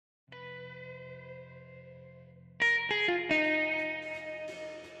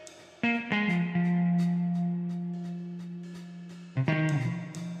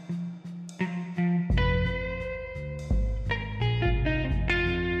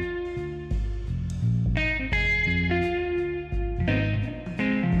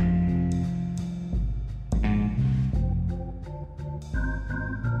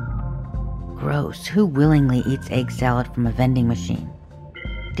Gross. Who willingly eats egg salad from a vending machine?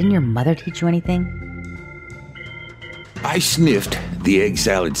 Didn't your mother teach you anything? I sniffed the egg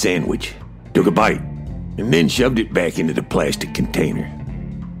salad sandwich, took a bite, and then shoved it back into the plastic container.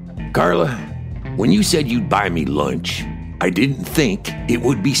 Carla, when you said you'd buy me lunch, I didn't think it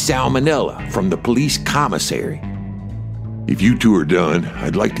would be salmonella from the police commissary. If you two are done,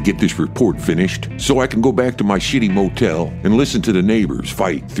 I'd like to get this report finished so I can go back to my shitty motel and listen to the neighbors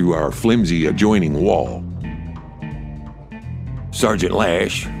fight through our flimsy adjoining wall. Sergeant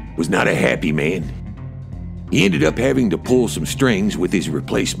Lash was not a happy man. He ended up having to pull some strings with his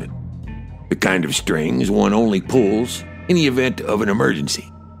replacement. The kind of strings one only pulls in the event of an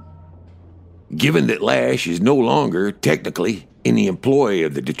emergency. Given that Lash is no longer technically in the employ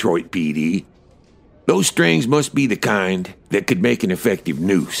of the Detroit PD, those strings must be the kind that could make an effective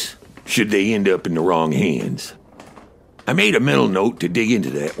noose, should they end up in the wrong hands. I made a mental note to dig into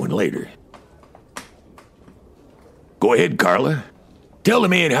that one later. Go ahead, Carla. Tell the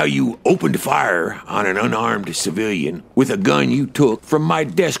man how you opened fire on an unarmed civilian with a gun you took from my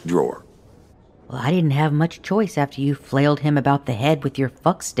desk drawer. Well, I didn't have much choice after you flailed him about the head with your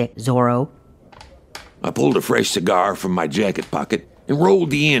fuck stick, Zorro. I pulled a fresh cigar from my jacket pocket and rolled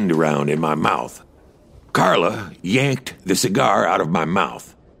the end around in my mouth. Carla yanked the cigar out of my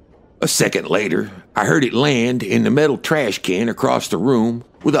mouth. A second later, I heard it land in the metal trash can across the room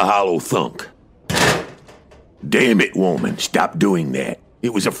with a hollow thunk. Damn it, woman, stop doing that.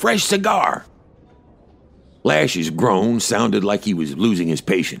 It was a fresh cigar. Lash's groan sounded like he was losing his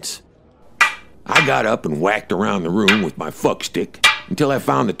patience. I got up and whacked around the room with my fuck stick until I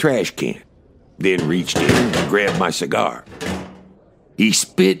found the trash can, then reached in and grabbed my cigar. He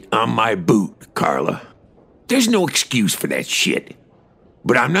spit on my boot, Carla. There's no excuse for that shit.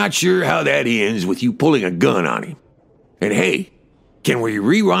 But I'm not sure how that ends with you pulling a gun on him. And hey, can we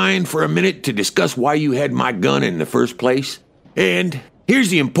rewind for a minute to discuss why you had my gun in the first place? And here's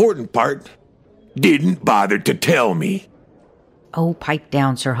the important part. Didn't bother to tell me. Oh, pipe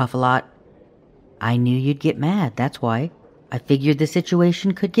down, Sir Huffalot. I knew you'd get mad, that's why. I figured the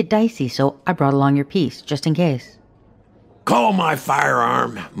situation could get dicey, so I brought along your piece, just in case. Call my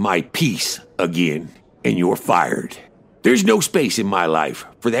firearm my piece again, and you're fired. There's no space in my life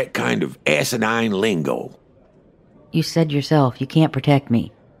for that kind of asinine lingo. You said yourself you can't protect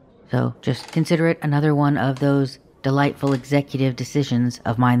me, so just consider it another one of those delightful executive decisions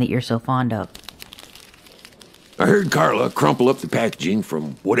of mine that you're so fond of. I heard Carla crumple up the packaging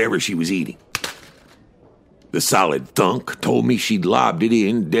from whatever she was eating. The solid thunk told me she'd lobbed it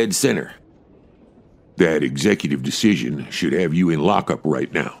in dead center. That executive decision should have you in lockup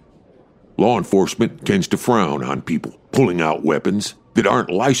right now. Law enforcement tends to frown on people pulling out weapons that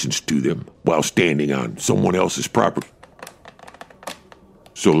aren't licensed to them while standing on someone else's property.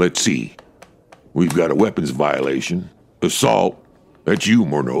 So let's see. We've got a weapons violation, assault, that's you,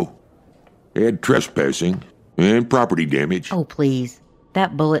 Murnau, and trespassing, and property damage. Oh, please.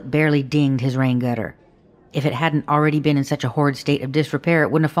 That bullet barely dinged his rain gutter. If it hadn't already been in such a horrid state of disrepair,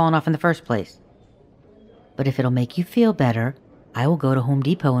 it wouldn't have fallen off in the first place. But if it'll make you feel better, I will go to Home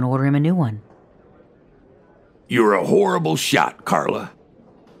Depot and order him a new one. You're a horrible shot, Carla.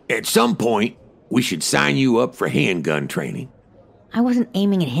 At some point, we should sign you up for handgun training. I wasn't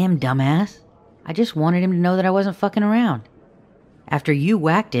aiming at him, dumbass. I just wanted him to know that I wasn't fucking around. After you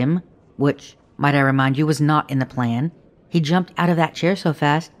whacked him, which, might I remind you, was not in the plan, he jumped out of that chair so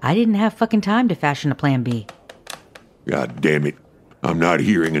fast, I didn't have fucking time to fashion a plan B. God damn it. I'm not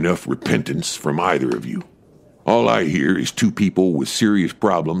hearing enough repentance from either of you. All I hear is two people with serious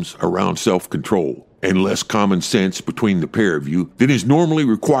problems around self-control and less common sense between the pair of you than is normally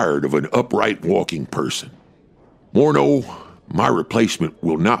required of an upright walking person. Murnau, my replacement,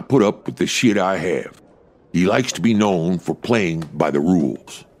 will not put up with the shit I have. He likes to be known for playing by the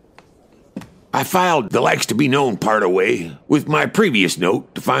rules. I filed the likes to be known part away with my previous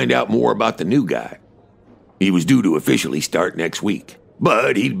note to find out more about the new guy. He was due to officially start next week,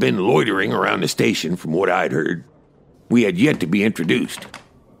 but he'd been loitering around the station from what I'd heard. We had yet to be introduced.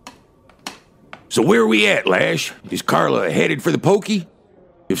 So where are we at, Lash? Is Carla headed for the pokey?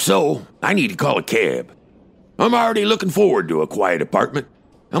 If so, I need to call a cab. I'm already looking forward to a quiet apartment.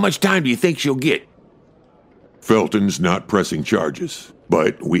 How much time do you think she'll get? Felton's not pressing charges,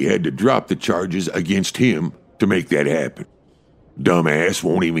 but we had to drop the charges against him to make that happen. Dumbass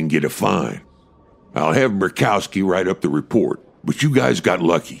won't even get a fine. I'll have Murkowski write up the report, but you guys got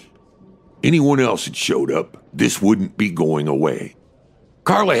lucky. Anyone else had showed up, this wouldn't be going away.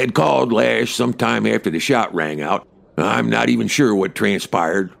 Carla had called Lash sometime after the shot rang out. I'm not even sure what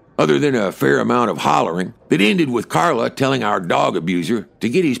transpired, other than a fair amount of hollering that ended with Carla telling our dog abuser to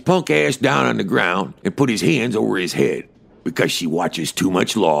get his punk ass down on the ground and put his hands over his head because she watches too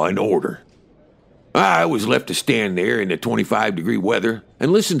much Law and Order. I was left to stand there in the 25-degree weather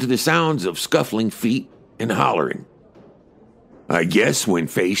and listen to the sounds of scuffling feet and hollering. I guess when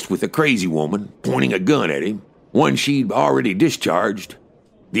faced with a crazy woman pointing a gun at him, one she'd already discharged,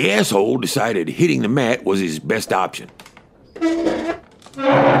 the asshole decided hitting the mat was his best option.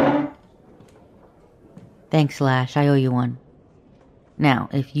 Thanks, Lash. I owe you one. Now,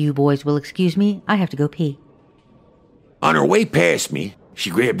 if you boys will excuse me, I have to go pee. On her way past me, she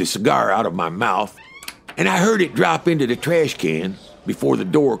grabbed a cigar out of my mouth, and I heard it drop into the trash can before the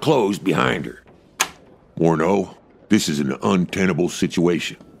door closed behind her. Morneau, this is an untenable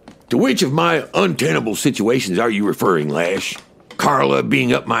situation. To which of my untenable situations are you referring, Lash? Carla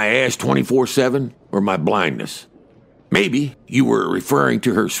being up my ass 24/7, or my blindness? Maybe you were referring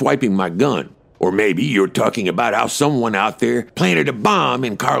to her swiping my gun, or maybe you're talking about how someone out there planted a bomb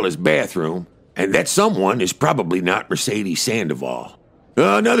in Carla's bathroom, and that someone is probably not Mercedes Sandoval.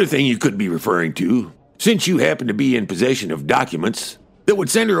 Another thing you could be referring to, since you happen to be in possession of documents that would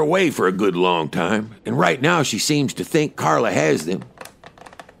send her away for a good long time, and right now she seems to think Carla has them.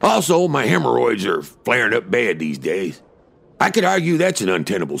 Also, my hemorrhoids are flaring up bad these days. I could argue that's an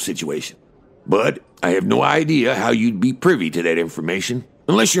untenable situation, but I have no idea how you'd be privy to that information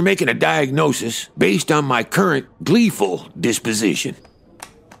unless you're making a diagnosis based on my current gleeful disposition.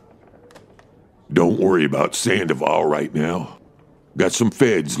 Don't worry about Sandoval right now. Got some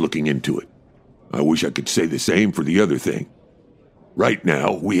feds looking into it. I wish I could say the same for the other thing. Right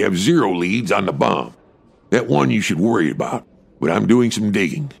now, we have 0 leads on the bomb. That one you should worry about, but I'm doing some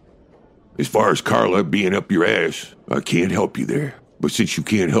digging. As far as Carla being up your ass, I can't help you there. But since you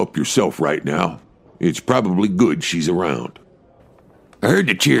can't help yourself right now, it's probably good she's around. I heard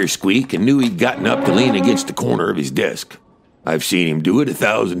the chair squeak and knew he'd gotten up to lean against the corner of his desk. I've seen him do it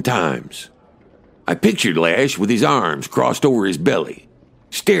 1,000 times. I pictured Lash with his arms crossed over his belly,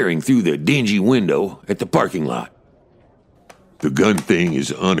 staring through the dingy window at the parking lot. The gun thing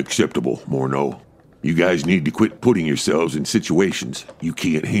is unacceptable, Morneau. You guys need to quit putting yourselves in situations you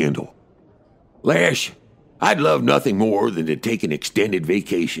can't handle. Lash, I'd love nothing more than to take an extended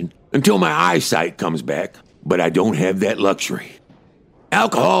vacation until my eyesight comes back, but I don't have that luxury.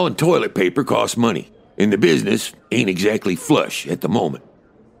 Alcohol and toilet paper cost money, and the business ain't exactly flush at the moment.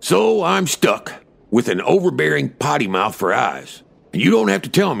 So I'm stuck with an overbearing potty mouth for eyes. And you don't have to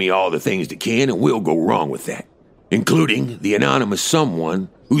tell me all the things that can and will go wrong with that, including the anonymous someone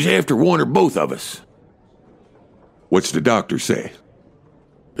who's after one or both of us. What's the doctor say?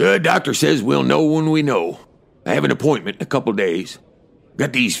 The doctor says we'll know when we know. I have an appointment in a couple days.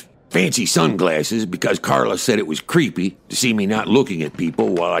 Got these fancy sunglasses because Carla said it was creepy to see me not looking at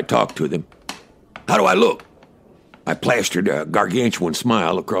people while I talk to them. How do I look? I plastered a gargantuan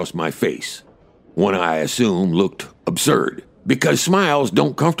smile across my face. One I assume looked absurd, because smiles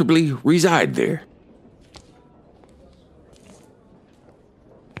don't comfortably reside there.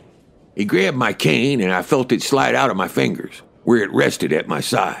 He grabbed my cane and I felt it slide out of my fingers, where it rested at my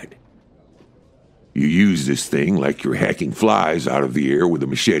side. You use this thing like you're hacking flies out of the air with a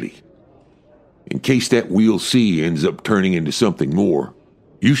machete. In case that wheel C ends up turning into something more,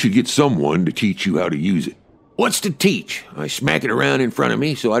 you should get someone to teach you how to use it. What's to teach? I smack it around in front of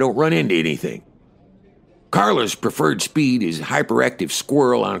me so I don't run into anything. Carla's preferred speed is hyperactive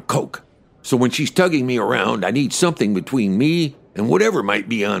squirrel on coke, so when she's tugging me around, I need something between me and whatever might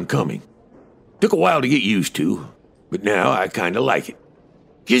be oncoming. Took a while to get used to, but now I kinda like it.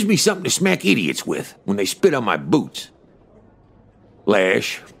 Gives me something to smack idiots with when they spit on my boots.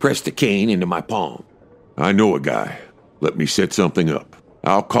 Lash pressed the cane into my palm. I know a guy. Let me set something up.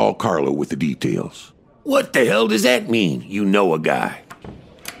 I'll call Carla with the details. What the hell does that mean, you know a guy?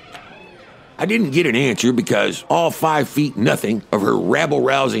 I didn't get an answer because all 5 feet nothing of her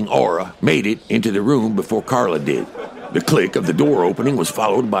rabble-rousing aura made it into the room before Carla did. The click of the door opening was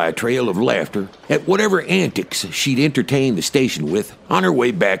followed by a trail of laughter at whatever antics she'd entertained the station with on her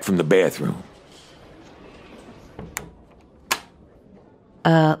way back from the bathroom.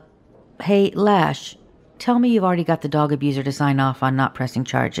 Hey, Lash, tell me you've already got the dog abuser to sign off on not pressing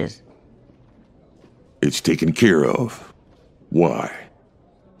charges. It's taken care of. Why?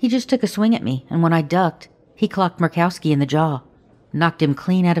 He just took a swing at me, and when I ducked, he clocked Murkowski in the jaw, knocked him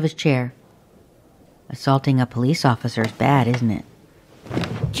clean out of his chair. Assaulting a police officer is bad, isn't it?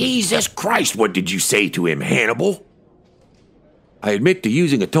 Jesus Christ, what did you say to him, Hannibal? I admit to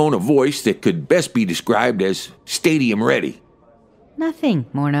using a tone of voice that could best be described as stadium ready. Nothing,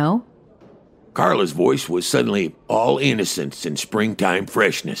 Morneau. Carla's voice was suddenly all innocence and springtime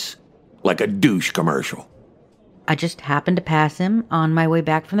freshness, like a douche commercial. I just happened to pass him on my way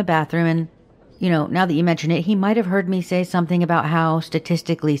back from the bathroom, and, now that you mention it, he might have heard me say something about how,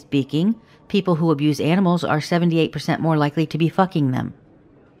 statistically speaking, people who abuse animals are 78% more likely to be fucking them.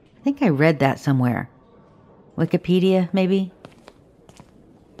 I think I read that somewhere. Wikipedia, maybe?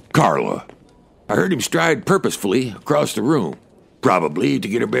 Carla. I heard him stride purposefully across the room, probably to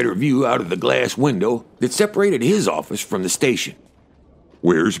get a better view out of the glass window that separated his office from the station.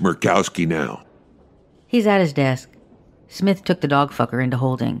 Where's Murkowski now? He's at his desk. Smith took the dog fucker into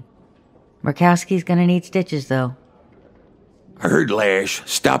holding. Murkowski's gonna need stitches, though. I heard Lash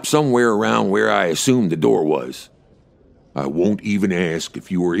stop somewhere around where I assumed the door was. I won't even ask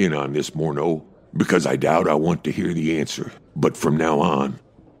if you were in on this, Morneau, because I doubt I want to hear the answer. But from now on,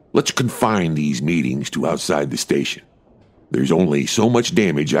 let's confine these meetings to outside the station. There's only so much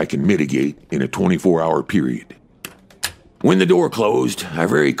damage I can mitigate in a 24-hour period. When the door closed, I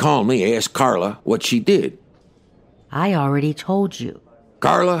very calmly asked Carla what she did. I already told you.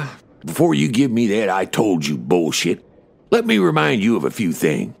 Carla, before you give me that I told you bullshit, let me remind you of a few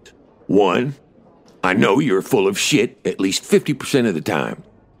things. 1, I know you're full of shit at least 50% of the time,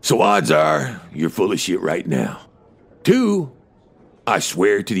 so odds are you're full of shit right now. 2, I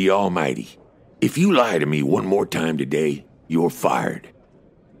swear to the Almighty, if you lie to me one more time today, you're fired.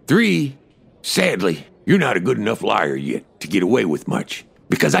 3, sadly, you're not a good enough liar yet to get away with much,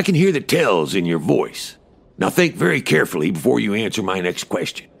 because I can hear the tells in your voice. Now think very carefully before you answer my next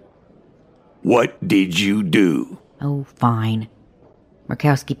question. What did you do? Oh, fine.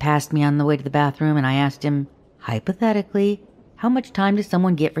 Murkowski passed me on the way to the bathroom, and I asked him, hypothetically, how much time does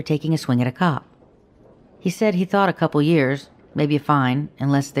someone get for taking a swing at a cop? He said he thought a couple years, maybe a fine,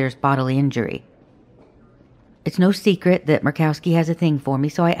 unless there's bodily injury. It's no secret that Murkowski has a thing for me,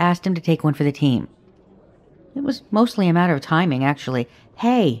 so I asked him to take one for the team. It was mostly a matter of timing, actually.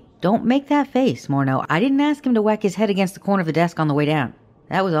 Hey, don't make that face, Morneau. I didn't ask him to whack his head against the corner of the desk on the way down.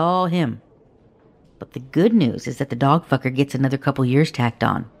 That was all him. But the good news is that the dog fucker gets another couple years tacked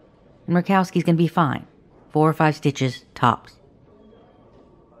on. And Murkowski's gonna be fine. 4 or 5 stitches, tops.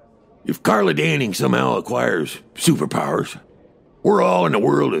 If Carla Danning somehow acquires superpowers, we're all in a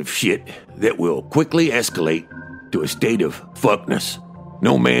world of shit that will quickly escalate to a state of fuckness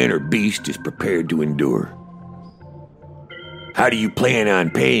no man or beast is prepared to endure. How do you plan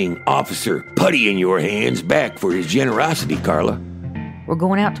on paying Officer Putty in your hands back for his generosity, Carla? We're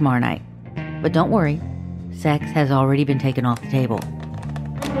going out tomorrow night. But don't worry, sex has already been taken off the table.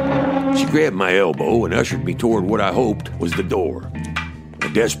 She grabbed my elbow and ushered me toward what I hoped was the door. I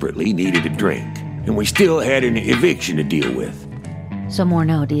desperately needed a drink, and we still had an eviction to deal with. So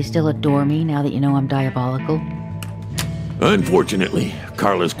Morneau, do you still adore me now that you know I'm diabolical? Unfortunately,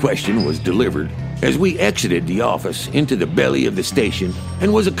 Carla's question was delivered as we exited the office into the belly of the station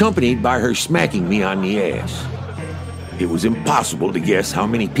and was accompanied by her smacking me on the ass. It was impossible to guess how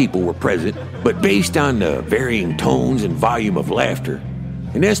many people were present, but based on the varying tones and volume of laughter,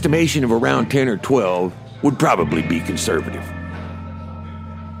 an estimation of around 10 or 12 would probably be conservative.